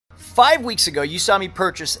5 weeks ago, you saw me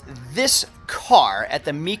purchase this car at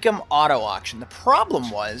the Mecum Auto Auction. The problem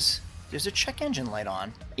was there's a check engine light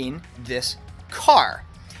on in this car.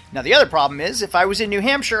 Now, the other problem is, if I was in New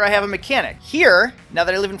Hampshire, I have a mechanic. Here, now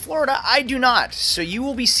that I live in Florida, I do not. So you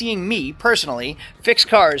will be seeing me, personally, fix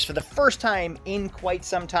cars for the first time in quite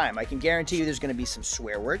some time. I can guarantee you there's going to be some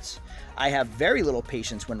swear words. I have very little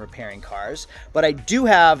patience when repairing cars, but I do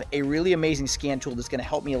have a really amazing scan tool that's going to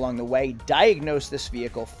help me along the way, diagnose this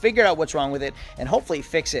vehicle, figure out what's wrong with it, and hopefully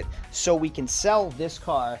fix it so we can sell this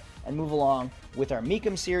car and move along with our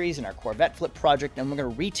Mecum series and our Corvette flip project, and we're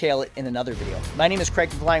going to retail it in another video. My name is Craig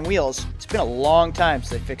from Flying Wheels. It's been a long time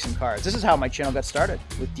since I fixed some cars. This is how my channel got started,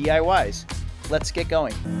 with DIYs. Let's get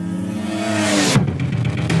going.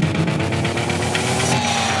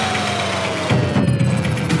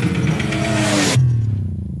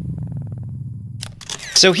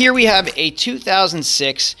 So here we have a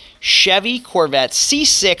 2006 Chevy Corvette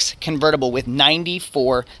C6 convertible with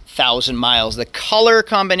 94,000 miles. The color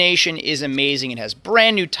combination is amazing. It has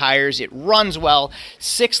brand new tires. It runs well.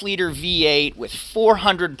 6-liter V8 with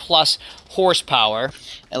 400 plus horsepower.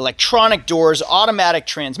 Electronic doors, automatic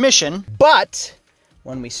transmission. But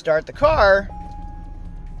when we start the car,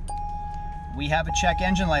 we have a check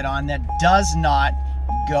engine light on that does not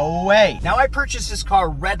go away. Now, I purchased this car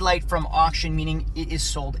red light from auction, meaning it is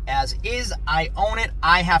sold as is. I own it.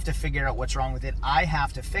 I have to figure out what's wrong with it. I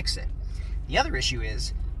have to fix it. The other issue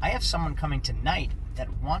is I have someone coming tonight that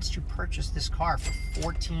wants to purchase this car for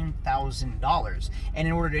 $14,000. And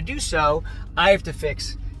in order to do so, I have to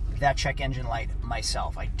fix that check engine light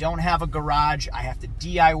myself. I don't have a garage. I have to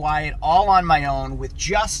DIY it all on my own with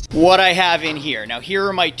just what I have in here. Now, here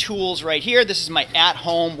are my tools right here. This is my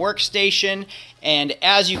at-home workstation. And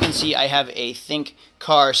as you can see, I have a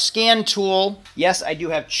Thinkcar scan tool. Yes, I do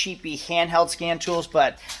have cheapy handheld scan tools,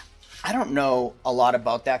 but I don't know a lot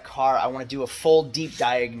about that car. I want to do a full deep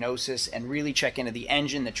diagnosis and really check into the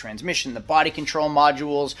engine, the transmission, the body control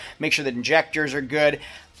modules, make sure the injectors are good.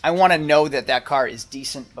 I want to know that that car is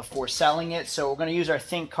decent before selling it. So we're going to use our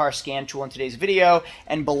Thinkcar scan tool in today's video.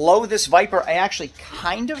 And below this Viper, I actually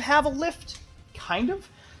kind of have a lift. Kind of.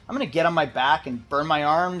 I'm going to get on my back and burn my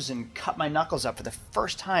arms and cut my knuckles up for the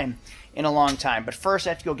first time in a long time. But first, I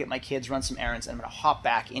have to go get my kids, run some errands, and I'm going to hop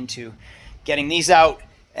back into getting these out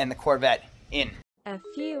and the Corvette in. A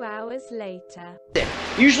few hours later.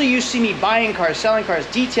 Usually you see me buying cars, selling cars,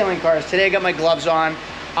 detailing cars. Today I got my gloves on.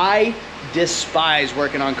 I despise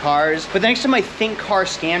working on cars, but thanks to my Thinkcar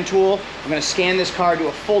scan tool, I'm going to scan this car, do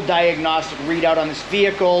a full diagnostic readout on this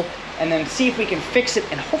vehicle, and then see if we can fix it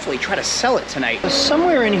and hopefully try to sell it tonight.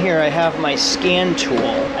 Somewhere in here I have my scan tool.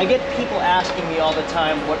 I get people asking me all the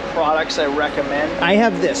time what products I recommend. I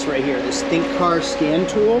have this right here, this Thinkcar scan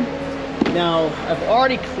tool. Now, I've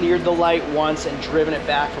already cleared the light once and driven it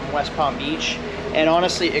back from West Palm Beach, and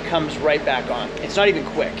honestly, it comes right back on. It's not even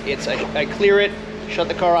quick. I clear it, shut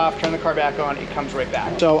the car off, turn the car back on, it comes right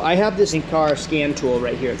back. So I have this Thinkcar scan tool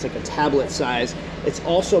right here. It's like a tablet size. It's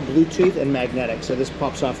also Bluetooth and magnetic. So this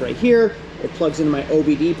pops off right here. It plugs into my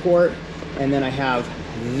OBD port, and then I have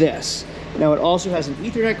this. Now, it also has an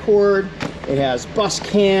Ethernet cord. It has bus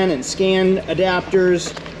CAN and scan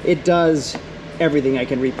adapters. It does everything. I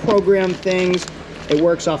can reprogram things. It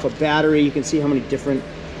works off a battery. You can see how many different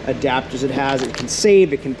adapters it has. It can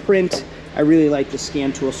save, it can print. I really like the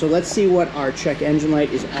scan tool. So let's see what our check engine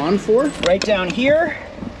light is on for. Right down here,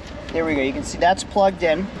 there we go. You can see that's plugged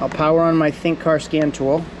in. I'll power on my Thinkcar scan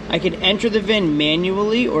tool. I can enter the VIN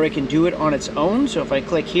manually, or it can do it on its own. So if I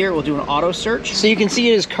click here, we'll do an auto search. So you can see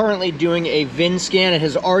it is currently doing a VIN scan. It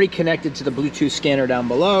has already connected to the Bluetooth scanner down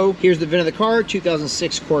below. Here's the VIN of the car,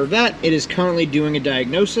 2006 Corvette. It is currently doing a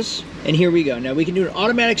diagnosis. And here we go. Now we can do an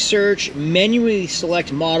automatic search, manually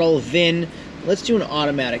select model, VIN. Let's do an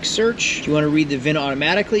automatic search. Do you want to read the VIN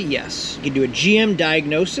automatically? Yes. You can do a GM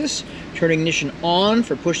diagnosis, turn ignition on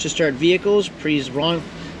for push to start vehicles. Please wrong.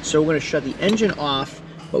 So we're going to shut the engine off,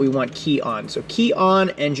 but we want key on. So key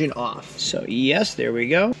on, engine off. So yes, there we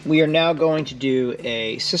go. We are now going to do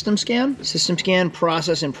a system scan. System scan,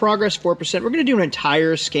 process in progress, 4%. We're going to do an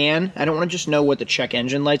entire scan. I don't want to just know what the check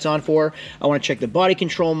engine light's on for. I want to check the body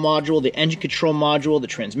control module, the engine control module, the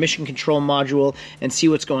transmission control module, and see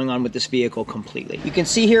what's going on with this vehicle completely. You can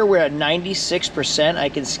see here we're at 96%. I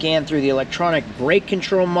can scan through the electronic brake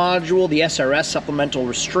control module, the SRS supplemental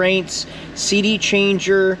restraints, CD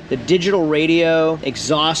changer, the digital radio,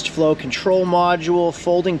 exhaust flow control module,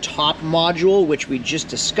 folding top module, which we just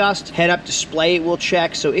discussed, head-up display we'll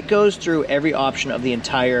check. So it goes through every option of the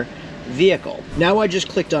entire vehicle. Now I just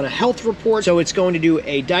clicked on a health report, so it's going to do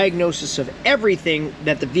a diagnosis of everything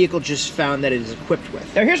that the vehicle just found that it is equipped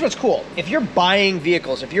with. Now here's what's cool. If you're buying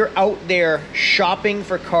vehicles, if you're out there shopping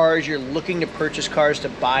for cars, you're looking to purchase cars to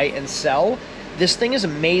buy and sell, this thing is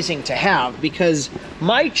amazing to have, because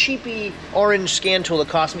my cheapy orange scan tool that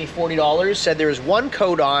cost me $40 said there was one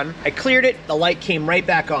code on. I cleared it, the light came right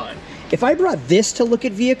back on. If I brought this to look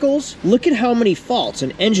at vehicles, look at how many faults: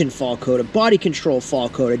 an engine fault code, a body control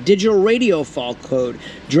fault code, a digital radio fault code,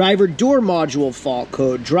 driver door module fault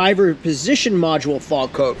code, driver position module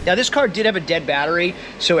fault code. Now this car did have a dead battery,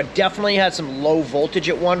 so it definitely had some low voltage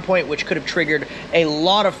at one point, which could have triggered a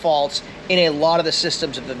lot of faults in a lot of the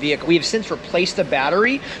systems of the vehicle. We have since replaced the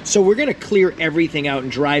battery, so we're gonna clear everything out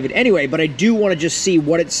and drive it anyway, but I do wanna just see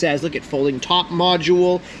what it says. Look at folding top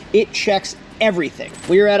module. It checks everything.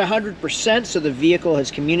 We are at 100%, so the vehicle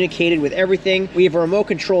has communicated with everything. We have a remote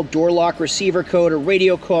control door lock receiver code, a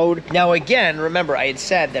radio code. Now again, remember I had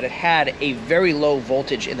said that it had a very low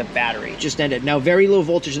voltage in the battery. It just ended. Now very low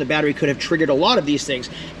voltage in the battery could have triggered a lot of these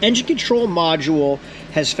things. Engine control module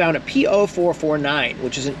has found a P0449,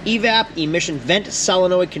 which is an Evap emission vent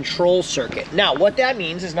solenoid control circuit. Now what that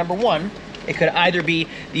means is, number one, it could either be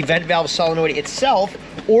the vent valve solenoid itself,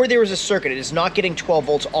 or there was a circuit. It is not getting 12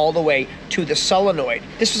 volts all the way to the solenoid.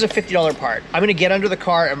 This was a $50 part. I'm gonna get under the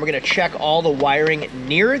car and we're gonna check all the wiring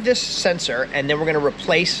near this sensor, and then we're gonna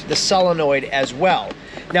replace the solenoid as well.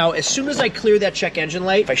 Now, as soon as I clear that check engine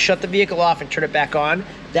light, if I shut the vehicle off and turn it back on,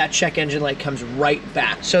 that check engine light comes right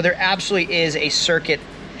back. So there absolutely is a circuit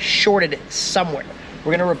shorted somewhere.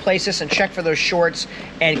 We're gonna replace this and check for those shorts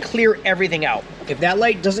and clear everything out. If that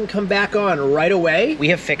light doesn't come back on right away, we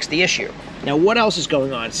have fixed the issue. Now what else is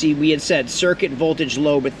going on? See, we had said circuit voltage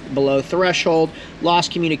low but below threshold,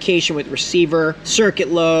 lost communication with receiver, circuit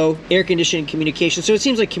low, air conditioning communication. So it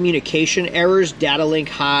seems like communication errors, data link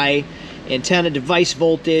high, antenna device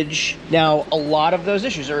voltage. Now a lot of those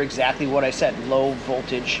issues are exactly what I said, low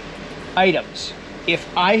voltage items. If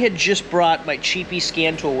I had just brought my cheapy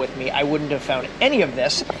scan tool with me, I wouldn't have found any of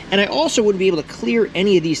this, and I also wouldn't be able to clear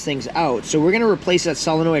any of these things out. So we're gonna replace that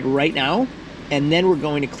solenoid right now, and then we're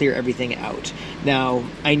going to clear everything out. Now,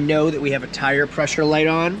 I know that we have a tire pressure light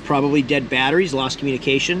on, probably dead batteries, lost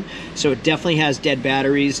communication, so it definitely has dead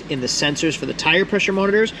batteries in the sensors for the tire pressure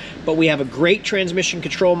monitors, but we have a great transmission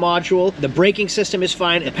control module. The braking system is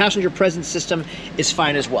fine, the passenger presence system is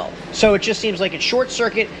fine as well. So it just seems like it's short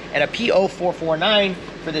circuit and a P0449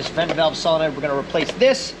 for this vent valve solenoid. We're gonna replace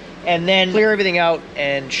this and then clear everything out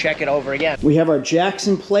and check it over again. We have our jacks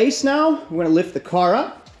in place now. We're gonna lift the car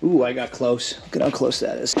up. Ooh, I got close. Look at how close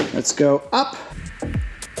that is. Let's go up.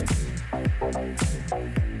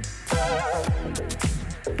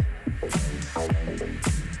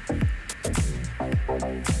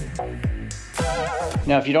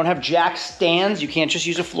 Now, if you don't have jack stands, you can't just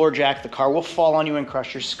use a floor jack. The car will fall on you and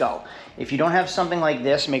crush your skull. If you don't have something like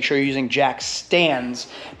this, make sure you're using jack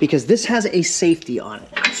stands, because this has a safety on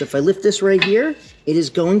it. So if I lift this right here, it is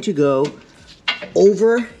going to go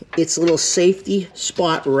over its little safety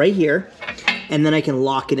spot right here, and then I can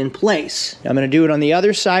lock it in place. Now I'm gonna do it on the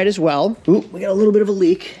other side as well. Ooh, we got a little bit of a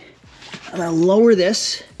leak. I'm gonna lower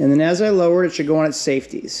this, and then as I lower it, it should go on its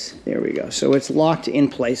safeties. There we go, so it's locked in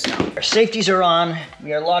place now. Our safeties are on,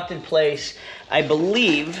 we are locked in place. I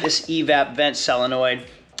believe this Evap vent solenoid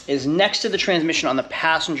is next to the transmission on the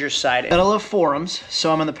passenger side. Got a little forums,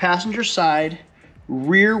 so I'm on the passenger side,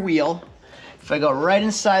 rear wheel. If I go right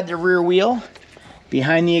inside the rear wheel,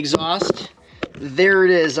 behind the exhaust, there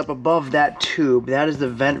it is up above that tube. That is the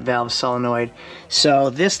vent valve solenoid. So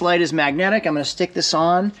this light is magnetic. I'm gonna stick this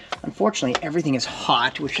on. Unfortunately, everything is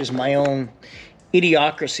hot, which is my own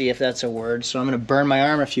idiocracy, if that's a word. So I'm gonna burn my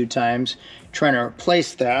arm a few times trying to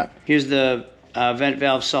replace that. Here's the vent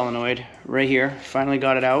valve solenoid right here. Finally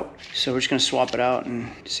got it out. So we're just gonna swap it out and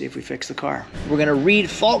see if we fix the car. We're gonna read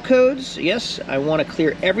fault codes. Yes, I wanna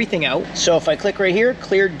clear everything out. So if I click right here,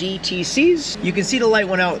 clear DTCs, you can see the light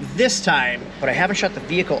went out this time, but I haven't shut the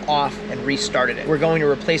vehicle off and restarted it. We're going to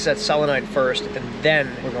replace that solenoid first, and then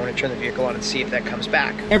we're going to turn the vehicle on and see if that comes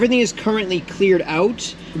back. Everything is currently cleared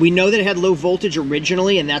out. We know that it had low voltage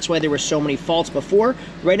originally, and that's why there were so many faults before.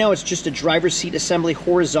 Right now, it's just a driver's seat assembly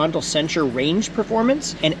horizontal sensor range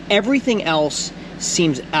performance, and everything else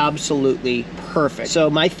seems absolutely perfect. So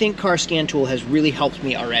my Thinkcar scan tool has really helped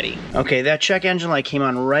me already. Okay, that check engine light came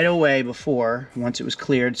on right away before, once it was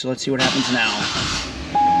cleared, so let's see what happens now.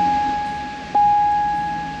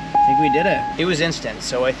 I think we did it. It was instant,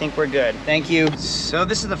 so I think we're good. Thank you. So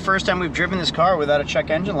this is the first time we've driven this car without a check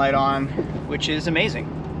engine light on, which is amazing.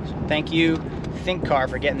 So thank you, Thinkcar,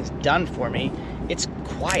 for getting this done for me. It's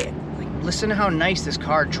quiet, like listen to how nice this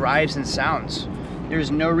car drives and sounds.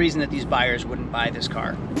 There's no reason that these buyers wouldn't buy this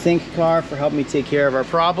car. Thinkcar for helping me take care of our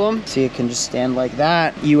problem. See, it can just stand like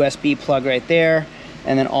that. USB plug right there.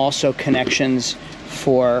 And then also connections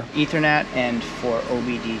for Ethernet and for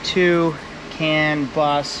OBD2, CAN,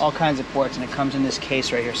 bus, all kinds of ports. And it comes in this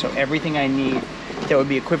case right here. So everything I need that would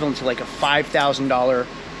be equivalent to like a $5,000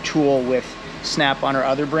 tool with Snap-on or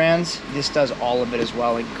other brands, this does all of it as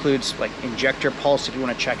well. It includes like injector pulse if you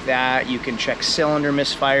want to check that. You can check cylinder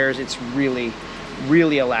misfires. It's really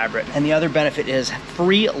elaborate. And the other benefit is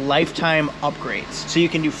free lifetime upgrades. So you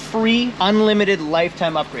can do free, unlimited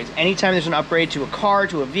lifetime upgrades. Anytime there's an upgrade to a car,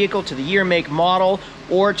 to a vehicle, to the year, make, model,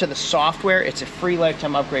 or to the software, it's a free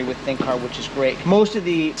lifetime upgrade with Thinkcar, which is great. Most of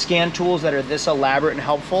the scan tools that are this elaborate and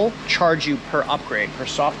helpful charge you per upgrade, per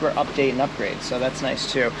software update and upgrade. So that's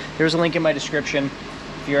nice too. There's a link in my description.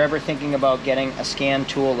 If you're ever thinking about getting a scan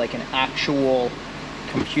tool, like an actual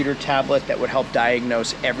computer tablet that would help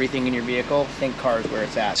diagnose everything in your vehicle, Thinkcar is where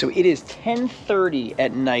it's at. So it is 10:30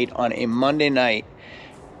 at night on a Monday night.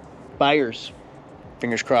 Buyers,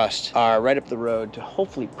 fingers crossed, are right up the road to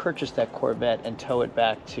hopefully purchase that Corvette and tow it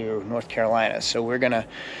back to North Carolina. So we're gonna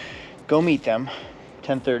go meet them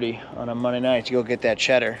 10:30 on a Monday night to go get that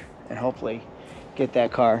cheddar and hopefully get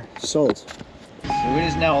that car sold. So it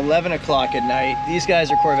is now 11 o'clock at night. These guys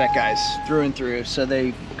are Corvette guys through and through. So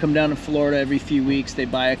they come down to Florida every few weeks. They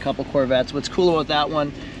buy a couple Corvettes. What's cool about that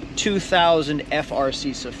one, 2000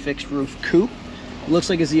 FRC, so fixed roof coupe. Looks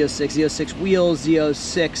like a Z06. Z06 wheels,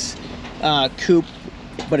 Z06 coupe,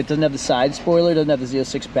 but it doesn't have the side spoiler, doesn't have the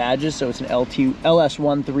Z06 badges, so it's an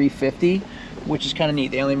LS1 350, which is kind of neat.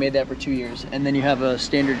 They only made that for 2 years. And then you have a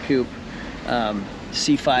standard coupe,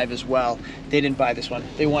 C5 as well. They didn't buy this one.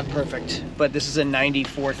 They want perfect, but this is a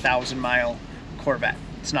 94,000 mile Corvette.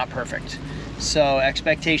 It's not perfect. So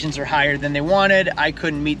expectations are higher than they wanted. I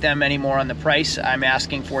couldn't meet them anymore on the price. I'm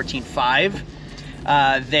asking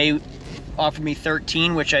 $14,500. They offered me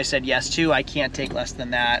 $13,000, which I said yes to. I can't take less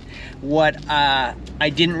than that. What I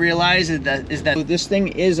didn't realize is that this thing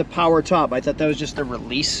is a power top. I thought that was just the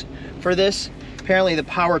release for this. Apparently the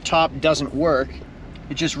power top doesn't work.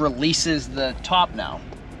 It just releases the top now,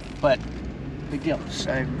 but big deal.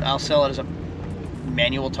 I'll sell it as a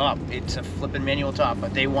manual top. It's a flipping manual top,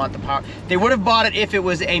 but they want the power. They would have bought it if it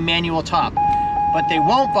was a manual top, but they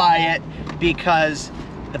won't buy it because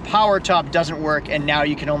the power top doesn't work, and now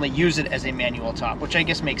you can only use it as a manual top, which I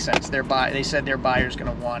guess makes sense. They said their buyer's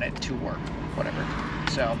gonna want it to work, whatever.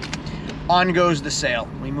 So on goes the sale.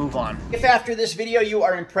 We move on. If after this video you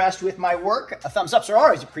are impressed with my work, thumbs ups are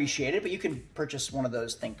always appreciated, but you can purchase one of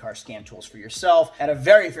those Thinkcar scan tools for yourself at a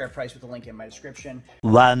very fair price with the link in my description.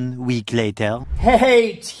 1 week later.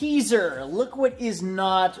 Hey, teaser! Look what is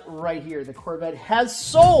not right here. The Corvette has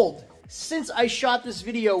sold since I shot this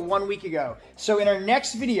video 1 week ago. So in our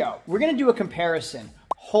next video, we're gonna do a comparison.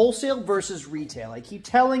 Wholesale versus retail. I keep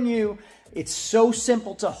telling you, it's so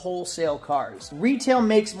simple to wholesale cars. Retail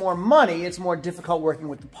makes more money. It's more difficult working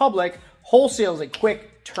with the public. Wholesale is a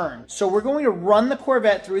quick turn. So we're going to run the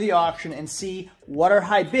Corvette through the auction and see what our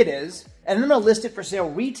high bid is. And then I'm gonna list it for sale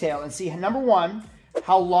retail and see, number one,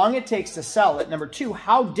 how long it takes to sell it. Number two,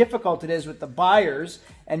 how difficult it is with the buyers.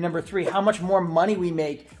 And number three, how much more money we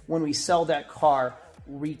make when we sell that car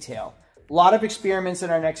retail. A lot of experiments in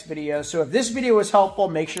our next video. So if this video was helpful,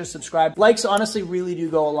 make sure to subscribe. Likes honestly really do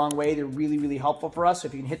go a long way. They're really helpful for us. So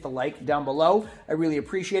if you can hit the like down below, I really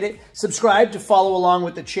appreciate it. Subscribe to follow along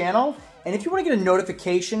with the channel. And if you want to get a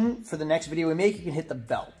notification for the next video we make, you can hit the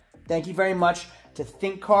bell. Thank you very much to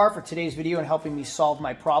Thinkcar for today's video and helping me solve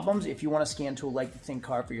my problems. If you want a scan tool like the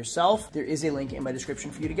Thinkcar for yourself, there is a link in my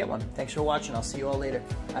description for you to get one. Thanks for watching. I'll see you all later.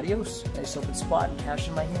 Adios. Nice open spot and cash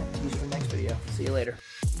in my hand to use for the next video. See you later.